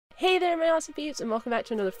Hey there my awesome peeps, and welcome back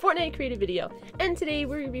to another Fortnite creative video. And today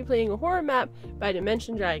we're going to be playing a horror map by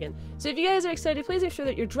Dimension Dragon. So if you guys are excited, please make sure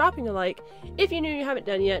that you're dropping a like. If you're new and you haven't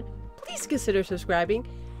done yet, please consider subscribing.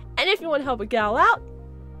 And if you want to help a gal out,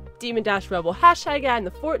 Demon-Rebel #ad in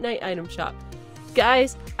the Fortnite item shop.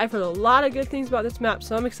 Guys, I've heard a lot of good things about this map,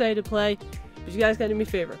 so I'm excited to play. But you guys gotta do me a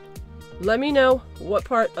favor. Let me know what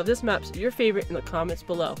part of this map's your favorite in the comments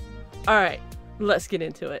below. Alright, let's get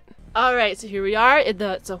into it. Alright, so here we are.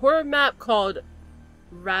 It's a horror map called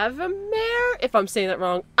Raveremare. If I'm saying that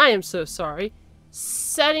wrong, I am so sorry.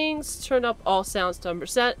 Settings, turn up all sounds to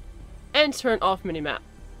 100%, and turn off minimap.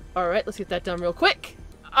 Alright, let's get that done real quick.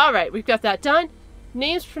 Alright, we've got that done.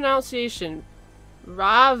 Names pronunciation.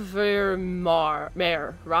 Raveremare.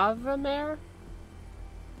 Raveremare?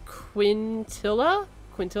 Quintilla?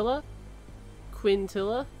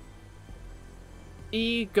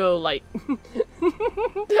 Egolite.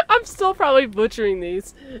 I'm still probably butchering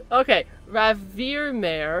these. Okay,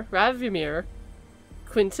 Raveremare,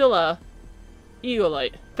 Quintilla,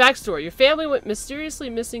 Egolite. Backstory: your family went mysteriously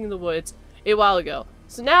missing in the woods a while ago,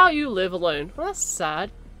 so now you live alone. Well, that's sad.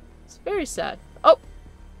 It's very sad. Oh!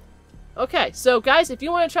 Okay, so guys, if you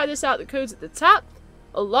want to try this out, the code's at the top,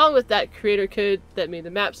 along with that creator code that made the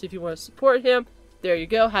map, so if you want to support him, there you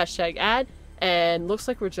go, #ad, and looks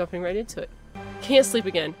like we're jumping right into it. Can't sleep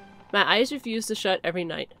again. My eyes refuse to shut every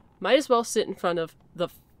night. Might as well sit in front of the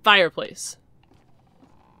fireplace.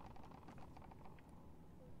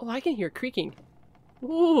 Oh, I can hear creaking.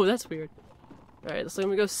 Ooh, that's weird. Alright, let's let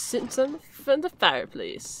me go sit in front of the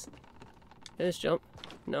fireplace. Can I just jump?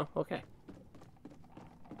 No? Okay.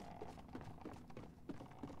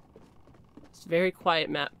 It's a very quiet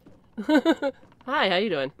map. Hi, how you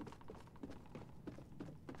doing?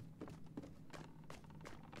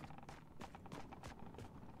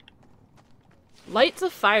 Light the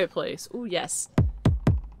fireplace. Ooh, yes.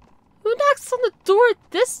 Who knocks on the door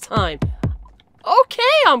this time? Okay,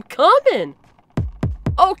 I'm coming.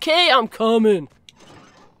 Okay, I'm coming.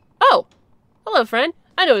 Oh, hello, friend.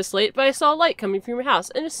 I know it's late, but I saw a light coming from your house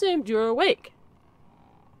and assumed you were awake.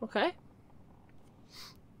 Okay.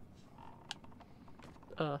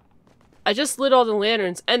 I just lit all the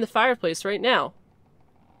lanterns and the fireplace right now.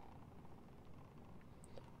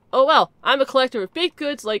 Oh well, I'm a collector of baked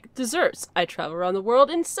goods like desserts. I travel around the world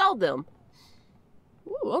and sell them.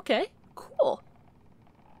 Ooh, okay, cool.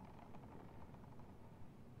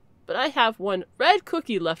 But I have one red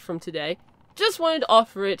cookie left from today. Just wanted to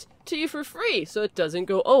offer it to you for free so it doesn't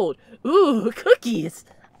go old. Ooh, cookies!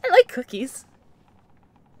 I like cookies.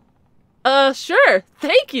 Sure,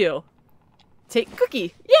 thank you. Take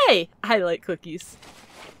cookie. Yay! I like cookies.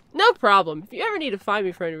 No problem. If you ever need to find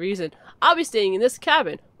me for any reason, I'll be staying in this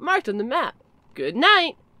cabin, marked on the map. Good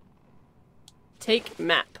night. Take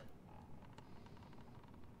map.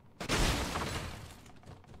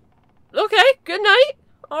 Okay, good night.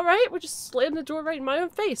 Alright, we'll just slam the door right in my own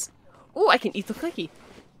face. Oh, I can eat the cookie.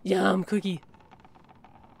 Yum, cookie.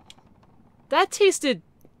 That tasted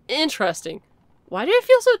interesting. Why do I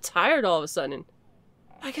feel so tired all of a sudden?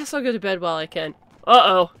 I guess I'll go to bed while I can.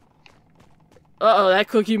 Uh-oh. Uh-oh, that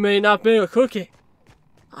cookie may not be a cookie.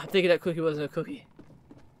 I'm thinking that cookie wasn't a cookie.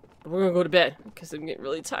 But we're gonna go to bed, because I'm getting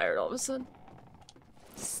really tired all of a sudden.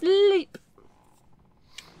 Sleep!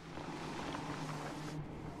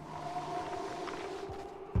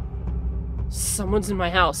 Someone's in my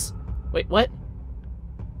house. Wait, what?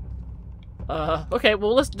 Okay,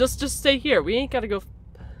 well let's just stay here. We ain't gotta go...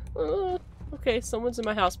 okay, someone's in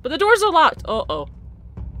my house. But the doors are locked! Uh-oh.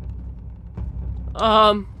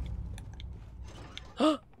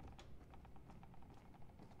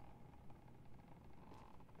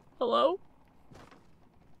 Hello?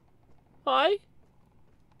 Hi?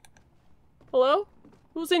 Hello?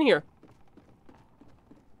 Who's in here?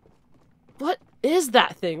 What is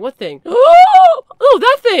that thing? What thing? Oh! Oh,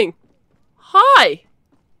 that thing! Hi!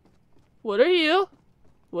 What are you?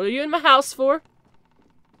 What are you in my house for?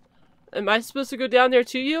 Am I supposed to go down there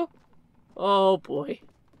to you? Oh boy.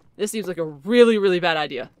 This seems like a really, really bad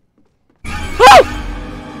idea. Oh!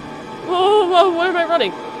 Oh, whoa, where am I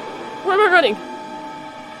running? Where am I running?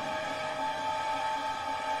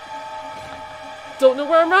 Don't know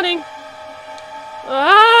where I'm running.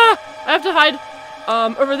 Ah! I have to hide.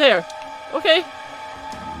 Over there. Okay.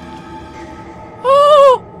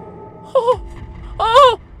 Oh! Oh!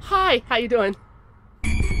 Oh! Hi, how you doing?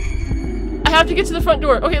 I have to get to the front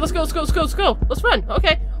door. Okay, let's go, let's go, let's go, let's go. Let's run.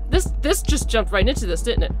 Okay. This just jumped right into this,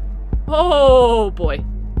 didn't it? Oh, boy.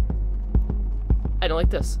 I don't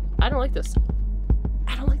like this. I don't like this.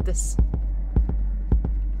 I don't like this.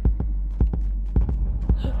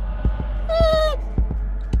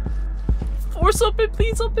 door's open.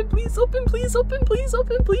 Please open. Please open. Please open. Please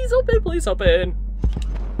open. Please open. Please open.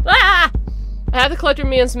 Ah! I have the collector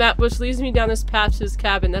man's map, which leads me down this path to his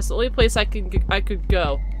cabin. That's the only place I could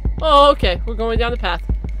go. Oh, okay. We're going down the path.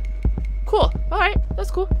 Cool. Alright.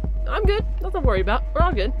 That's cool. I'm good. Nothing to worry about. We're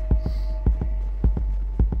all good.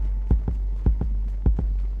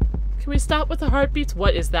 Can we stop with the heartbeats?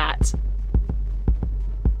 What is that?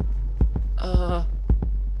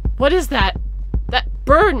 What is that? That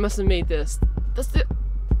bird must have made this. That's the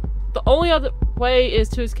only other way is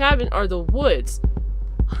to his cabin are the woods.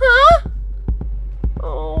 Huh?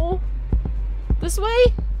 Oh. This way?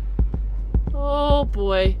 Oh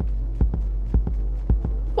boy.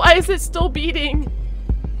 Why is it still beating?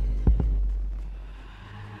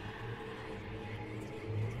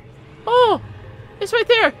 Oh! It's right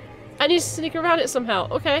there! I need to sneak around it somehow.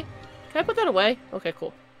 Okay. Can I put that away? Okay,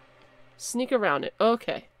 cool. Sneak around it.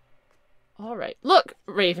 Okay. Alright. Look,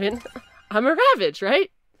 Raven. I'm a Ravage, right?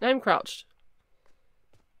 I'm crouched.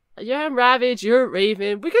 Yeah, I'm Ravage. You're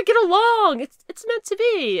Raven. We could get along. It's meant to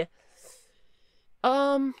be.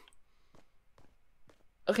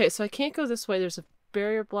 Okay, so I can't go this way. There's a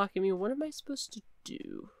barrier blocking me. What am I supposed to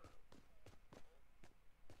do?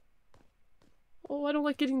 Oh, I don't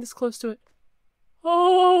like getting this close to it.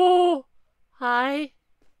 Oh! Hi.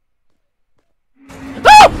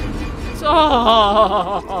 Oh!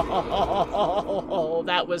 Oh,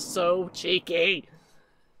 that was so cheeky.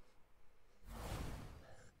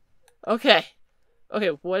 Okay. Okay,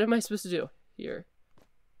 what am I supposed to do here?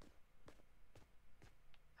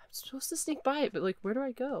 I'm supposed to sneak by it, but like, where do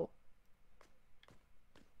I go?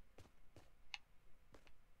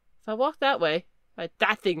 If I walk that way,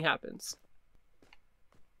 that thing happens.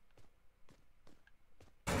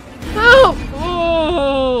 No!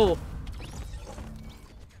 Oh!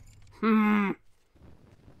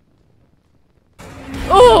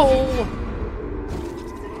 Oh!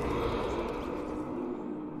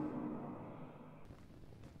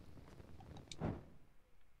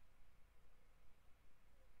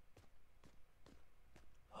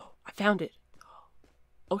 I found it.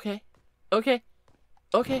 Okay. Okay.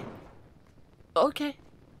 Okay. Okay.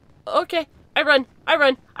 Okay. I run. I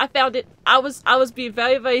run. I found it. I was being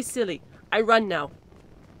very, very silly. I run now.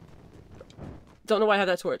 Don't know why I have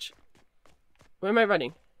that torch. Where am I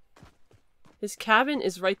running? His cabin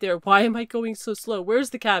is right there. Why am I going so slow? Where's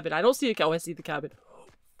the cabin? I don't see a cabin. Oh, I see the cabin.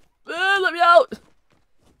 Let me out!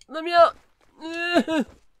 Let me out! I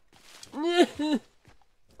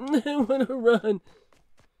want to run.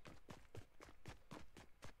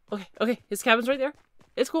 Okay, okay. His cabin's right there.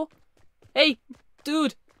 It's cool. Hey,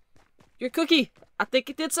 dude. Your cookie. I think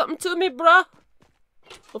it did something to me, bruh.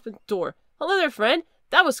 Open door. Hello there, friend.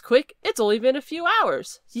 That was quick. It's only been a few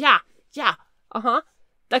hours. Yeah. Uh-huh.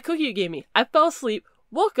 That cookie you gave me. I fell asleep,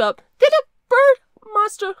 woke up, then a bird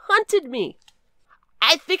monster hunted me.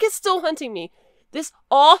 I think it's still hunting me. This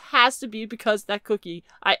all has to be because that cookie.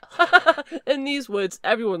 In these woods,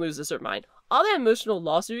 everyone loses their mind. All that emotional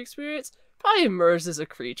loss you experience probably emerged as a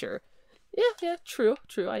creature. Yeah, true.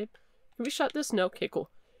 Can we shut this? No? Okay, cool.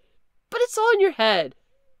 But it's all in your head.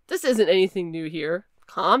 This isn't anything new here.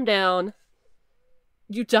 Calm down.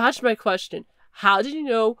 You dodged my question. How did you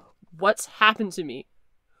know what's happened to me?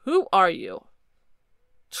 Who are you?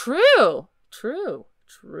 True.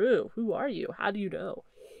 Who are you? How do you know?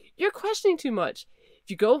 You're questioning too much. If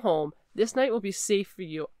you go home, this night will be safe for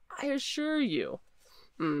you. I assure you.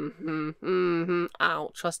 I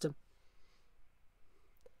don't trust him.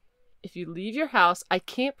 If you leave your house, I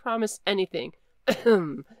can't promise anything.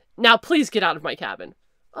 Now please get out of my cabin.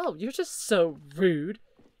 Oh, you're just so rude.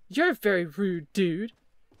 You're a very rude dude.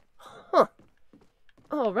 Huh.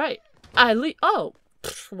 Alright. Oh.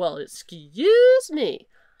 Well, excuse me.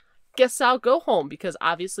 Guess I'll go home because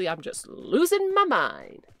obviously I'm just losing my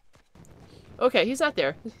mind. Okay, he's not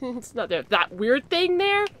there. It's not there. That weird thing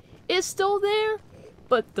there is still there,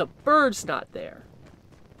 but the bird's not there.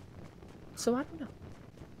 So I don't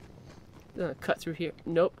know. Cut through here.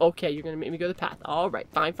 Nope. Okay, you're gonna make me go the path. Alright,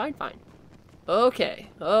 fine. Okay.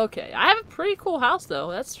 I have a pretty cool house though,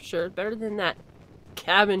 that's for sure. Better than that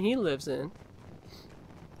cabin he lives in.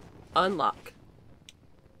 Unlock.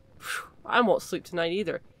 Whew, I won't sleep tonight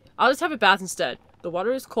either. I'll just have a bath instead. The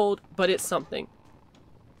water is cold, but it's something.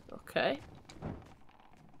 Okay.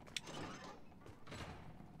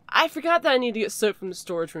 I forgot that I need to get soap from the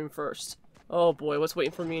storage room first. Oh boy, what's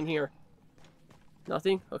waiting for me in here?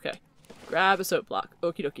 Nothing? Okay. Grab a soap block.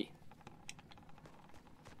 Okie dokie.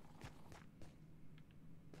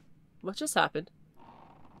 What just happened?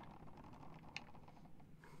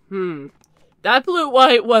 That blue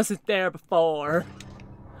white wasn't there before.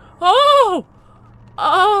 Oh!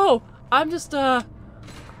 I'm just, uh-huh.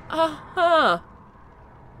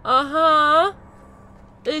 Uh-huh.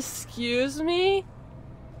 Excuse me?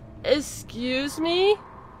 Excuse me?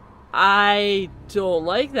 I don't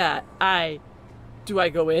like that. Do I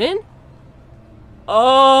go in?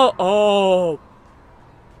 Oh,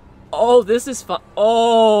 this is fun.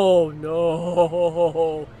 Oh,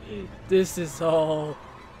 no. This is all.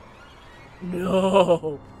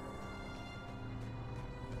 No.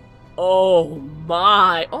 Oh,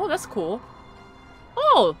 my. Oh, that's cool.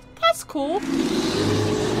 Oh, that's cool.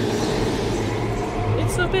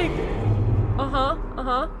 It's so big. Uh-huh,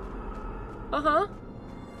 uh-huh. Uh-huh.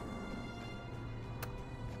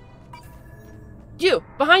 You!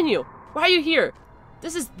 Behind you! Why are you here?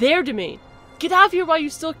 This is their domain. Get out of here while you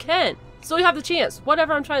still can. Still you have the chance.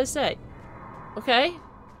 Whatever I'm trying to say. Okay?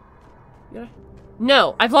 Yeah.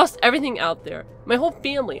 No, I've lost everything out there. My whole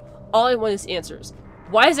family. All I want is answers.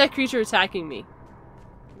 Why is that creature attacking me?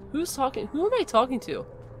 Who's talking? Who am I talking to?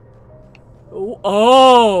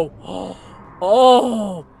 Oh!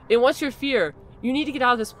 Oh! It wants your fear. You need to get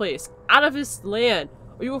out of this place. Out of this land.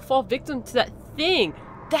 Or you will fall victim to that thing.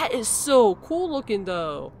 That is so cool looking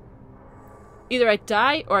though. Either I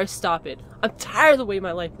die or I stop it. I'm tired of the way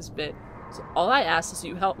my life has been. So all I ask is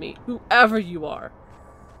you help me. Whoever you are.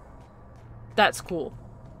 That's cool.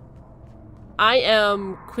 I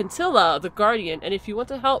am Quintilla, the Guardian, and if you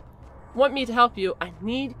want me to help you, I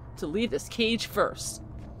need to leave this cage first.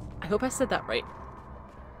 I hope I said that right.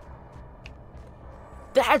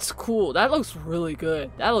 That's cool. That looks really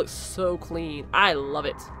good. That looks so clean. I love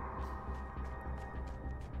it.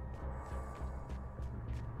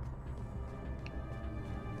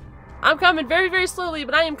 I'm coming very, very slowly,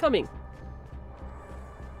 but I am coming.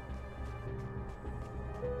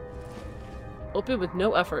 Open with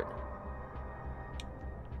no effort.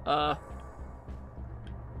 I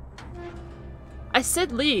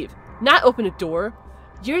said leave, not open a door.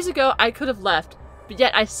 Years ago, I could have left, but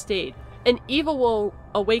yet I stayed. And evil will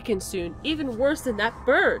awaken soon, even worse than that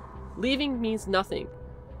bird. Leaving means nothing.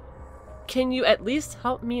 Can you at least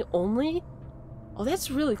help me only? Oh,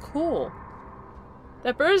 that's really cool.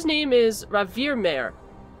 That bird's name is Raveremare.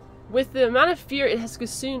 With the amount of fear it has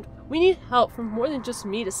consumed, we need help from more than just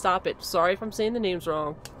me to stop it. Sorry if I'm saying the names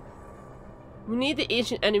wrong. We need the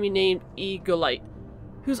ancient enemy named Eagleite,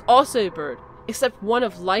 who's also a bird, except one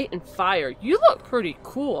of light and fire. You look pretty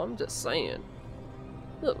cool, I'm just saying.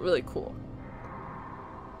 You look really cool.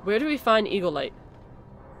 Where do we find Eagleite?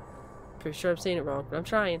 Pretty sure I'm saying it wrong, but I'm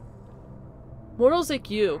trying. Mortals like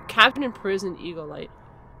you, captain in prison Eagleite.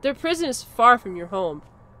 Their prison is far from your home,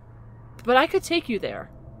 but I could take you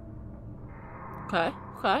there. Okay,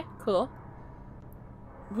 cool.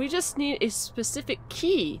 We just need a specific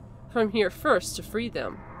key from here first to free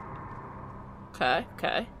them. Okay.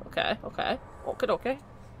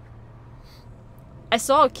 I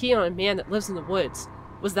saw a key on a man that lives in the woods.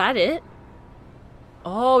 Was that it?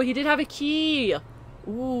 Oh, he did have a key.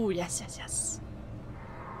 Ooh, yes.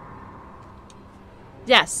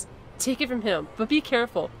 Yes, take it from him, but be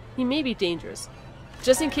careful. He may be dangerous.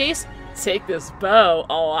 Just in case, take this bow.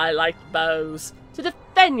 Oh, I like bows. To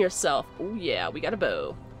defend yourself. Oh yeah, we got a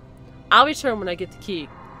bow. I'll return when I get the key.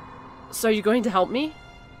 So are you going to help me?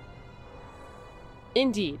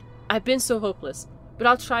 Indeed. I've been so hopeless, but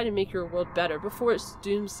I'll try to make your world better before it's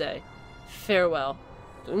doomsday. Farewell.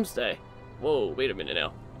 Doomsday? Whoa, wait a minute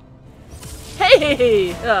now.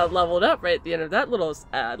 Hey! Leveled up right at the end of that little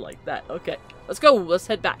ad like that. Okay, let's go. Let's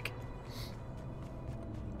head back.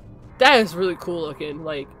 That is really cool looking.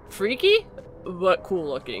 Like, freaky, but cool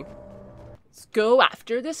looking. Let's go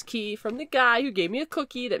after this key from the guy who gave me a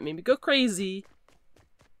cookie that made me go crazy.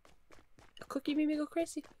 A cookie made me go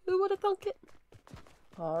crazy? Who would have thunk it?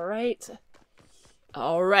 Alright.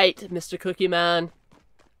 Alright, Mr. Cookie Man.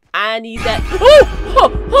 I need that. Oh!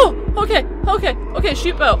 Okay,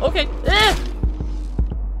 shoot bow. Okay.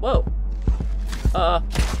 Whoa. How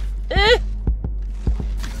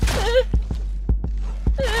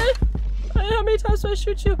many times do I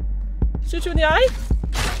shoot you? Shoot you in the eye?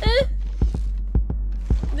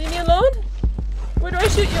 Leave me alone? Where do I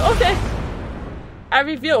shoot you? Okay. I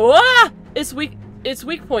reveal. Ah! It's weak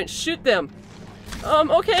point. Shoot them.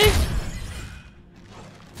 Okay.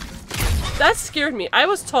 That scared me. I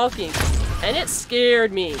was talking, and it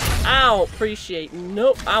scared me. I don't appreciate.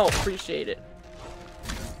 Nope, I don't appreciate it.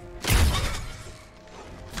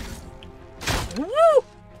 Woo!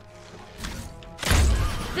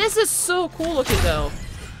 This is so cool looking, though.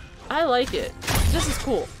 I like it. This is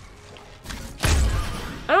cool.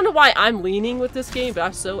 I don't know why I'm leaning with this game, but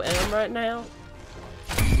I so am right now.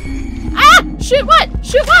 Ah! Shoot what?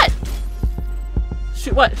 Shoot what?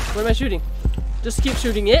 Shoot what? What am I shooting? Just keep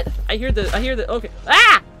shooting it. I hear the, okay.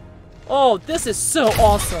 Ah! Oh, this is so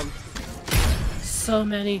awesome. So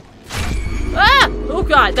many. Ah! Oh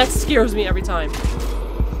god, that scares me every time.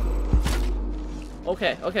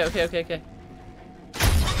 Okay.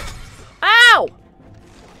 Ow!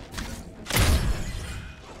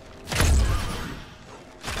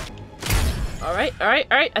 Alright.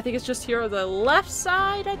 I think it's just here on the left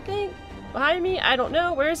side, I think. Behind me? I don't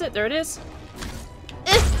know. Where is it? There it is.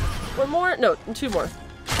 One more? No, two more.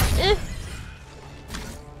 Did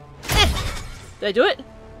I do it?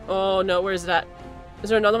 Oh no, where is that? Is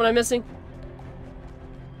there another one I'm missing?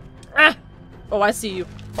 Ah! Oh, I see you.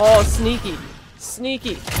 Oh, sneaky.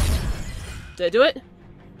 Sneaky. Did I do it?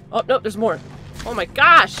 Oh, no, there's more. Oh my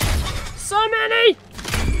gosh! So many!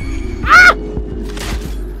 Ah!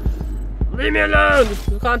 Leave me alone!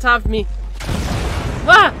 Look on top of me.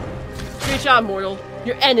 Ah! Great job, mortal.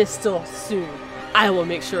 Your end is still soon. I will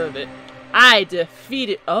make sure of it. I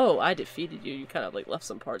defeated you. You kind of like left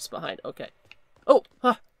some parts behind. Okay. Oh,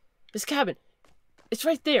 this cabin. It's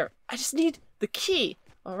right there. I just need the key.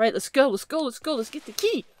 All right, let's go. Let's get the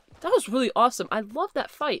key. That was really awesome. I love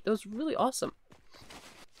that fight. That was really awesome.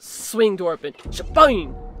 Swing door open.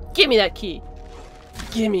 Shaboom! Give me that key.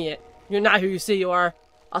 Give me it. You're not who you say you are.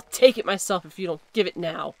 I'll take it myself if you don't give it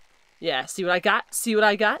now. Yeah, see what I got? See what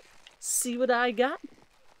I got? See what I got?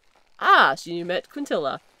 Ah, so you met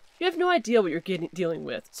Quintilla. You have no idea what you're dealing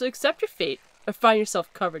with, so accept your fate or find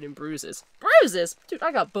yourself covered in bruises. Bruises? Dude,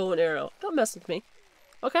 I got bow and arrow. Don't mess with me.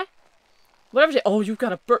 Okay? Whatever it. Oh, you've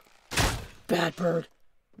got a bird. Bad bird.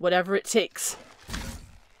 Whatever it takes.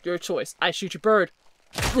 Your choice. I shoot your bird.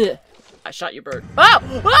 I shot your bird.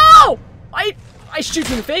 Oh! Oh! I shoot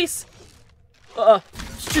you in the face.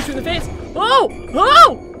 Shoot you in the face. Oh!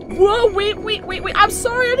 Oh! Whoa! Wait! I'm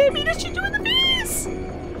sorry. I didn't mean to shoot you in the face.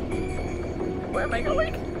 Where am I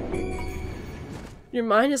going? Your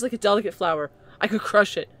mind is like a delicate flower. I could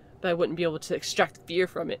crush it, but I wouldn't be able to extract fear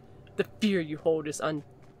from it. The fear you hold is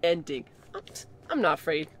unending. I'm not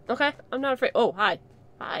afraid, okay? I'm not afraid. Oh, hi.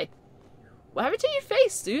 Hi. What happened to your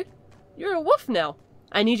face, dude? You're a wolf now.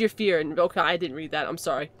 I need your fear, and okay, I didn't read that. I'm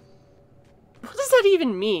sorry. What does that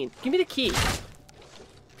even mean? Give me the key.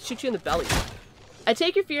 Shoot you in the belly. I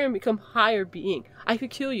take your fear and become higher being. I could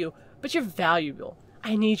kill you, but you're valuable.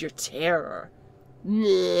 I need your terror.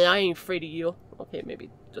 Nah, I ain't afraid of you. Okay, maybe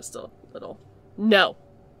just a little. No.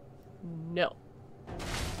 No.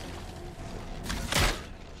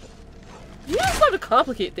 You guys love to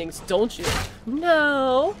complicate things, don't you?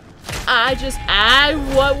 No.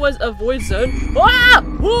 What was a void zone? Ah!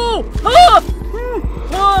 Whoa! Ah!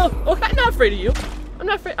 Oh! Okay, I'm not afraid of you. I'm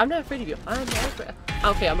not afraid of you.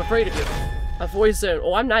 Okay, I'm afraid of you. A void zone.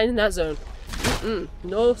 Oh, I'm not in that zone.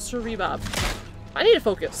 No siree, Bob. I need to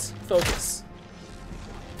focus. Focus.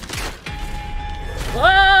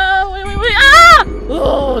 Whoa! Wait! Ah!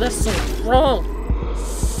 Oh, that's so wrong.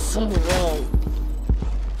 So wrong.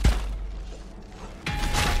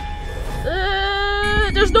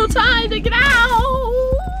 There's no time to get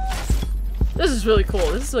out! This is really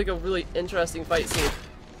cool. This is like a really interesting fight scene.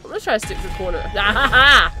 I'm gonna try to stick to the corner.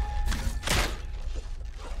 Ah,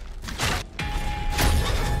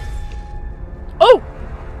 oh!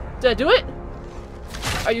 Did I do it?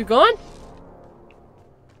 Are you gone?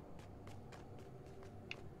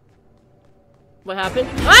 What happened?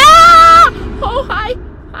 Ah! Oh, hi!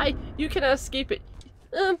 Hi, you cannot escape it.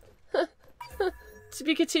 To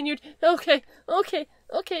be continued. Okay.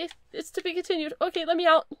 It's to be continued. Okay, let me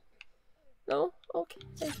out. No? Okay.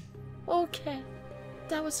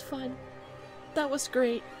 That was fun. That was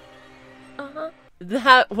great.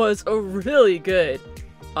 That was a really good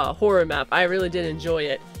horror map. I really did enjoy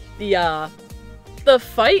it. The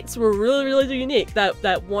fights were really unique.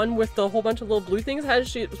 That one with the whole bunch of little blue things had to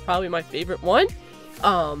shoot was probably my favorite one.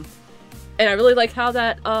 And I really like how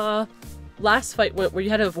that last fight went where you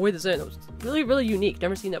had to avoid the zone. It was really unique.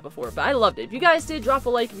 Never seen that before, but I loved it. If you guys did, drop a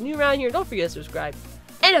like. If you're new around here, don't forget to subscribe.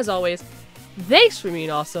 And as always, thanks for being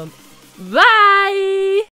awesome. Bye!